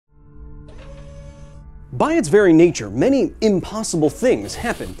By its very nature, many impossible things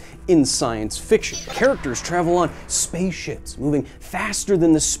happen in science fiction. Characters travel on spaceships, moving faster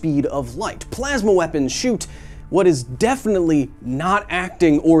than the speed of light. Plasma weapons shoot what is definitely not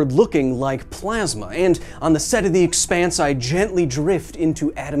acting or looking like plasma. And on the set of The Expanse, I gently drift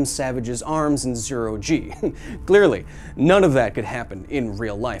into Adam Savage's arms in Zero-G. Clearly, none of that could happen in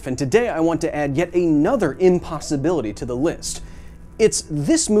real life. And today I want to add yet another impossibility to the list. It's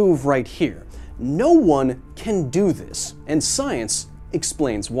this move right here. No one can do this, and science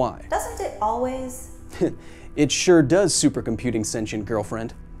explains why. Doesn't it always? It sure does, supercomputing sentient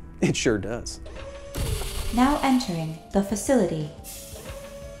girlfriend. It sure does. Now entering the facility.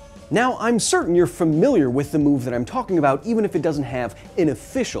 Now, I'm certain you're familiar with the move that I'm talking about, even if it doesn't have an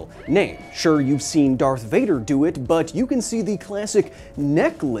official name. Sure, you've seen Darth Vader do it, but you can see the classic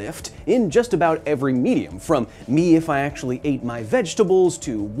neck lift in just about every medium, from Me If I Actually Ate My Vegetables,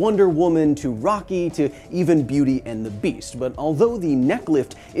 to Wonder Woman, to Rocky, to even Beauty and the Beast. But although the neck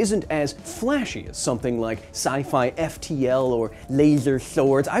lift isn't as flashy as something like sci-fi FTL or laser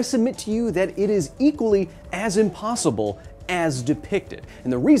swords, I submit to you that it is equally as impossible as depicted.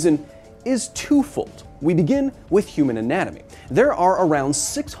 And the reason is twofold. We begin with human anatomy. There are around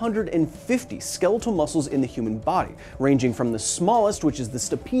 650 skeletal muscles in the human body, ranging from the smallest, which is the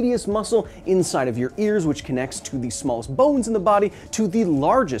stapedius muscle inside of your ears, which connects to the smallest bones in the body, to the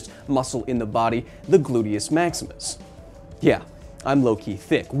largest muscle in the body, the gluteus maximus. Yeah, I'm low-key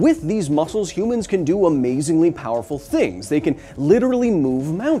thick. With these muscles, humans can do amazingly powerful things. They can literally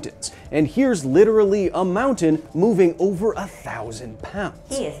move mountains. And here's literally a mountain moving over 1,000 pounds.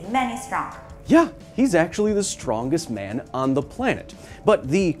 He is many strong. Yeah, he's actually the strongest man on the planet. But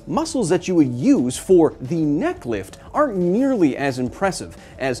the muscles that you would use for the neck lift aren't nearly as impressive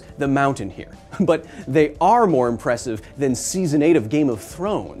as the mountain here. But they are more impressive than Season 8 of Game of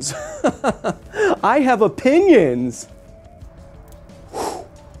Thrones. I have opinions!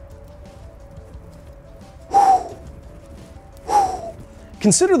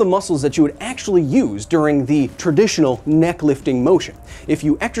 Consider the muscles that you would actually use during the traditional neck lifting motion. If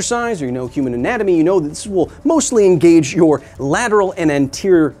you exercise or you know human anatomy, you know that this will mostly engage your lateral and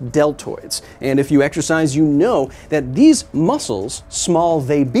anterior deltoids. And if you exercise, you know that these muscles, small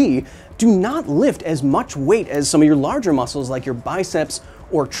they be, do not lift as much weight as some of your larger muscles like your biceps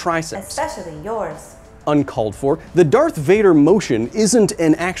or triceps. Especially yours. Uncalled for. The Darth Vader motion isn't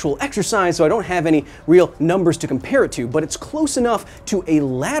an actual exercise, so I don't have any real numbers to compare it to, but it's close enough to a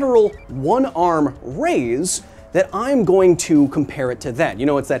lateral one-arm raise that I'm going to compare it to that. You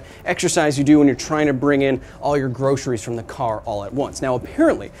know, it's that exercise you do when you're trying to bring in all your groceries from the car all at once. Now,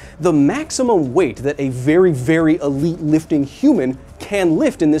 apparently, the maximum weight that a very, very elite lifting human can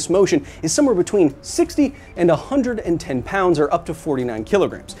lift in this motion is somewhere between 60 and 110 pounds, or up to 49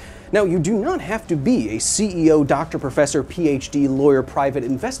 kilograms. Now, you do not have to be a CEO, doctor, professor, PhD, lawyer, private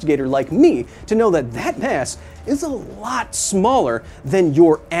investigator like me to know that that mass is a lot smaller than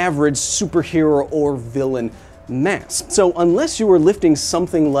your average superhero or villain mass. So unless you are lifting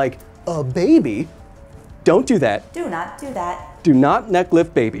something like a baby, don't do that. Do not do that. Do not neck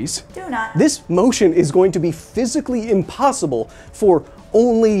lift babies. Do not. This motion is going to be physically impossible for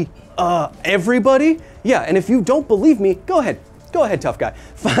only everybody. Yeah, and if you don't believe me, go ahead. Go ahead, tough guy.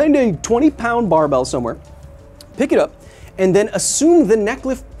 Find a 20-pound barbell somewhere, pick it up, and then assume the neck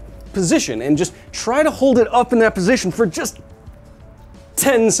lift position and just try to hold it up in that position for just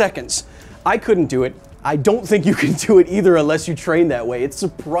 10 seconds. I couldn't do it. I don't think you can do it either unless you train that way. It's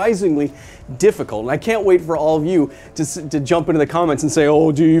surprisingly difficult, and I can't wait for all of you to jump into the comments and say,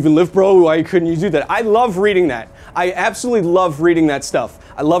 oh, do you even lift, bro? Why couldn't you do that? I love reading that. I absolutely love reading that stuff.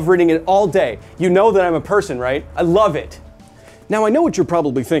 I love reading it all day. You know that I'm a person, right? I love it. Now, I know what you're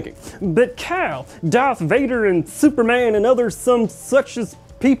probably thinking. But Cal, Darth Vader and Superman and others some such as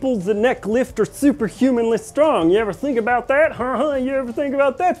people the neck lift are superhumanly strong. You ever think about that? You ever think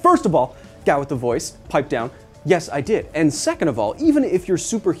about that? First of all, guy with the voice, pipe down. Yes, I did. And second of all, even if you're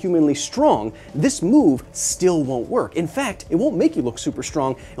superhumanly strong, this move still won't work. In fact, it won't make you look super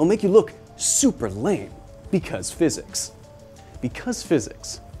strong. It'll make you look super lame. Because physics. Because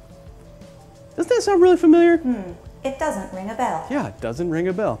physics. Doesn't that sound really familiar? It doesn't ring a bell. Yeah, it doesn't ring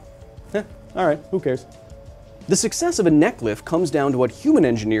a bell. All right, who cares? The success of a neck lift comes down to what human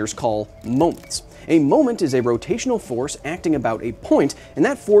engineers call moments. A moment is a rotational force acting about a point, and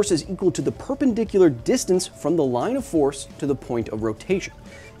that force is equal to the perpendicular distance from the line of force to the point of rotation.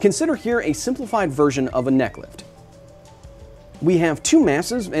 Consider here a simplified version of a neck lift. We have two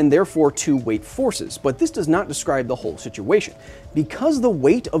masses and therefore two weight forces, but this does not describe the whole situation. Because the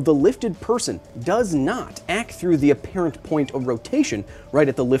weight of the lifted person does not act through the apparent point of rotation right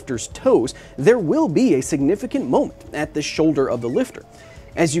at the lifter's toes, there will be a significant moment at the shoulder of the lifter.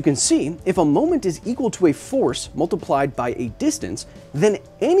 As you can see, if a moment is equal to a force multiplied by a distance, then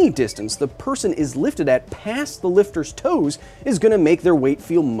any distance the person is lifted at past the lifter's toes is going to make their weight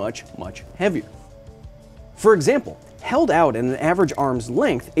feel much, much heavier. For example, held out at an average arm's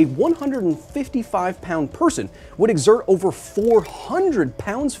length, a 155-pound person would exert over 400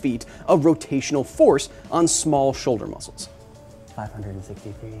 pounds-feet of rotational force on small shoulder muscles.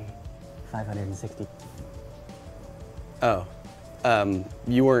 563, 560. Oh.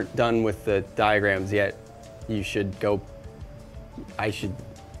 You weren't done with the diagrams yet. You should go.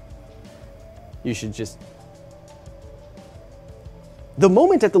 You should just. The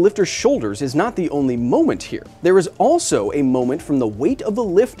moment at the lifter's shoulders is not the only moment here. There is also a moment from the weight of the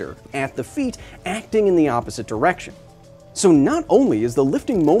lifter at the feet acting in the opposite direction. So not only is the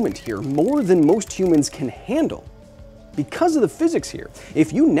lifting moment here more than most humans can handle, because of the physics here,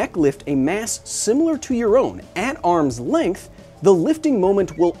 if you neck lift a mass similar to your own at arm's length, the lifting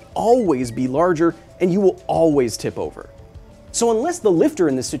moment will always be larger and you will always tip over. So unless the lifter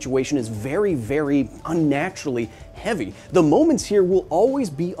in this situation is very, very unnaturally heavy, the moments here will always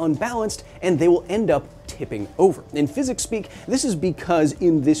be unbalanced and they will end up tipping over. In physics speak, this is because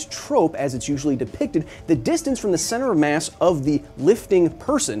in this trope, as it's usually depicted, the distance from the center of mass of the lifting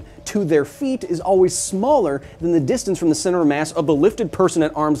person to their feet is always smaller than the distance from the center of mass of the lifted person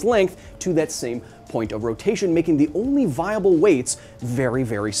at arm's length to that same point of rotation, making the only viable weights very,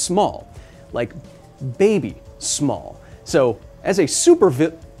 very small, like baby small. So as a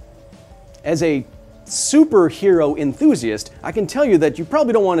superhero enthusiast, I can tell you that you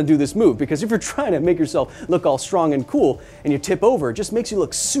probably don't want to do this move, because if you're trying to make yourself look all strong and cool and you tip over, it just makes you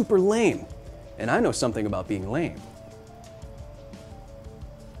look super lame. And I know something about being lame.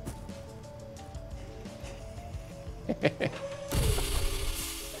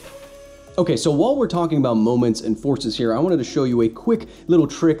 Okay, so while we're talking about moments and forces here, I wanted to show you a quick little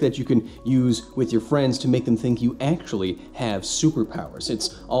trick that you can use with your friends to make them think you actually have superpowers.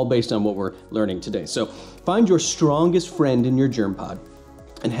 It's all based on what we're learning today. So find your strongest friend in your germ pod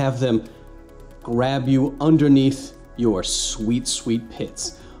and have them grab you underneath your sweet, sweet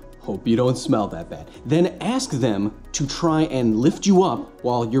pits. Hope you don't smell that bad. Then ask them to try and lift you up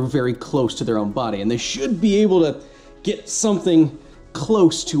while you're very close to their own body, and they should be able to get something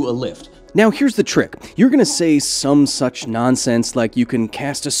close to a lift. Now here's the trick. You're gonna say some such nonsense like you can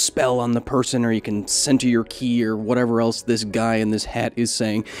cast a spell on the person, or you can center your key, or whatever else this guy in this hat is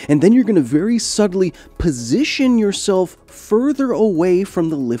saying, and then you're gonna very subtly position yourself further away from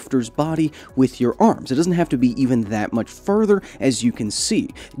the lifter's body with your arms. It doesn't have to be even that much further, as you can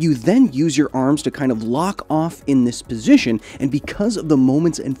see. You then use your arms to kind of lock off in this position, and because of the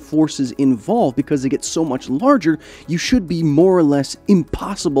moments and forces involved, because they get so much larger, you should be more or less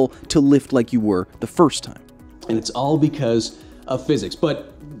impossible to lift like you were the first time. And it's all because of physics,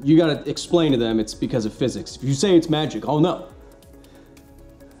 but you gotta explain to them it's because of physics. If you say it's magic, oh no.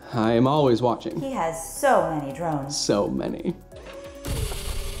 I am always watching. He has so many drones. So many.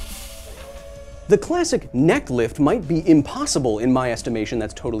 The classic neck lift might be impossible in my estimation,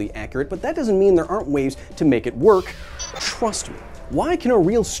 that's totally accurate, but that doesn't mean there aren't ways to make it work. Trust me. Why can a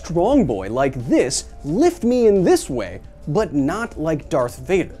real strong boy like this lift me in this way, but not like Darth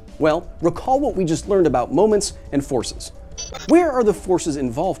Vader? Well, recall what we just learned about moments and forces. Where are the forces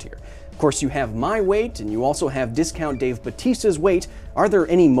involved here? Of course, you have my weight, and you also have Discount Dave Bautista's weight. Are there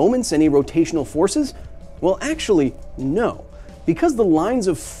any moments, any rotational forces? Well, actually, no. Because the lines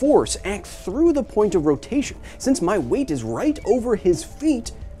of force act through the point of rotation, since my weight is right over his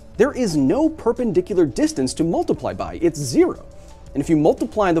feet, there is no perpendicular distance to multiply by. It's zero. And if you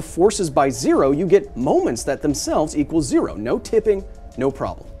multiply the forces by zero, you get moments that themselves equal zero. No tipping, no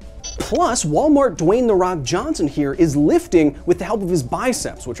problem. Plus, Walmart Dwayne "The Rock" Johnson here is lifting with the help of his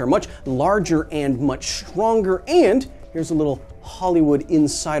biceps, which are much larger and much stronger, and here's a little Hollywood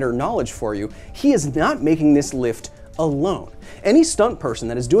insider knowledge for you, he is not making this lift alone. Any stunt person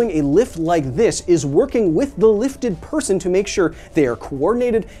that is doing a lift like this is working with the lifted person to make sure they are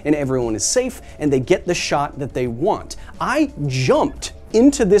coordinated and everyone is safe and they get the shot that they want. I jumped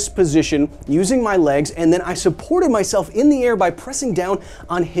into this position using my legs, and then I supported myself in the air by pressing down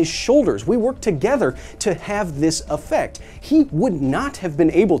on his shoulders. We worked together to have this effect. He would not have been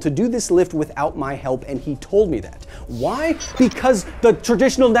able to do this lift without my help, and he told me that. Why? Because the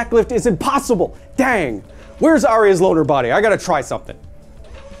traditional neck lift is impossible. Dang. Where's Arya's loner body? I gotta try something.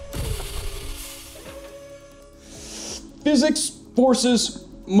 Physics forces,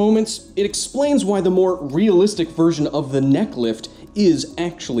 moments, it explains why the more realistic version of the neck lift is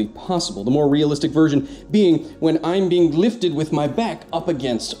actually possible. The more realistic version being when I'm being lifted with my back up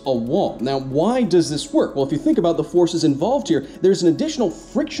against a wall. Now, why does this work? Well, if you think about the forces involved here, there's an additional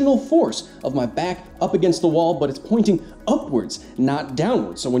frictional force of my back up against the wall, but it's pointing upwards, not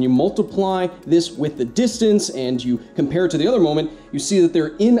downwards. So when you multiply this with the distance and you compare it to the other moment, you see that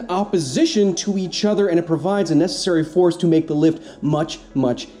they're in opposition to each other, and it provides a necessary force to make the lift much,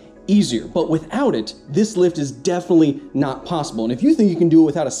 much easier. But without it, this lift is definitely not possible. And if you think you can do it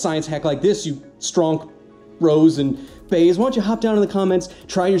without a science hack like this, you strong Rose and Bays, why don't you hop down in the comments,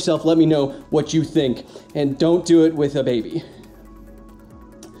 try it yourself, let me know what you think, and don't do it with a baby.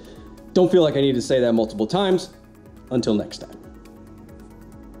 Don't feel like I need to say that multiple times. Until next time.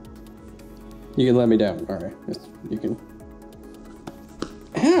 You can let me down. All right, you can.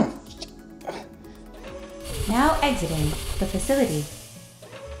 Now exiting the facility.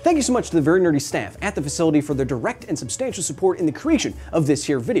 Thank you so much to the very nerdy staff at the facility for their direct and substantial support in the creation of this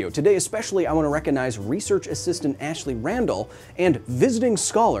here video. Today especially, I want to recognize Research Assistant Ashley Randall and Visiting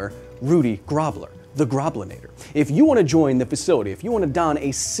Scholar Rudy Grobler, the Groblinator. If you want to join the facility, if you want to don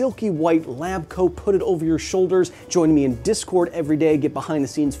a silky white lab coat, put it over your shoulders, join me in Discord every day, get behind the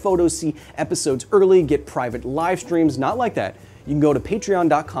scenes photos, see episodes early, get private live streams, not like that, you can go to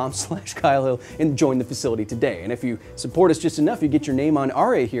patreon.com/KyleHill and join the facility today. And if you support us just enough, you get your name on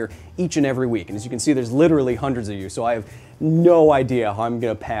RA here each and every week. And as you can see, there's literally hundreds of you, so I have no idea how I'm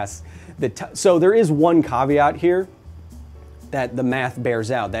gonna pass the so there is one caveat here that the math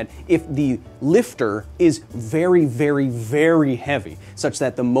bears out, that if the lifter is very, very, very heavy, such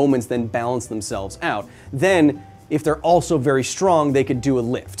that the moments then balance themselves out, then if they're also very strong, they could do a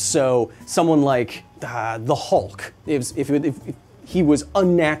lift. So someone like the Hulk, if he was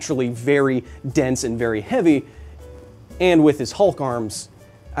unnaturally very dense and very heavy, and with his Hulk arms,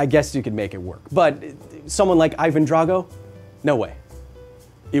 I guess you could make it work. But someone like Ivan Drago, no way.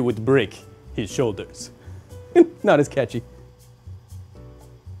 It would break his shoulders. Not as catchy.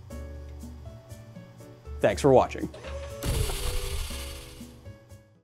 Thanks for watching.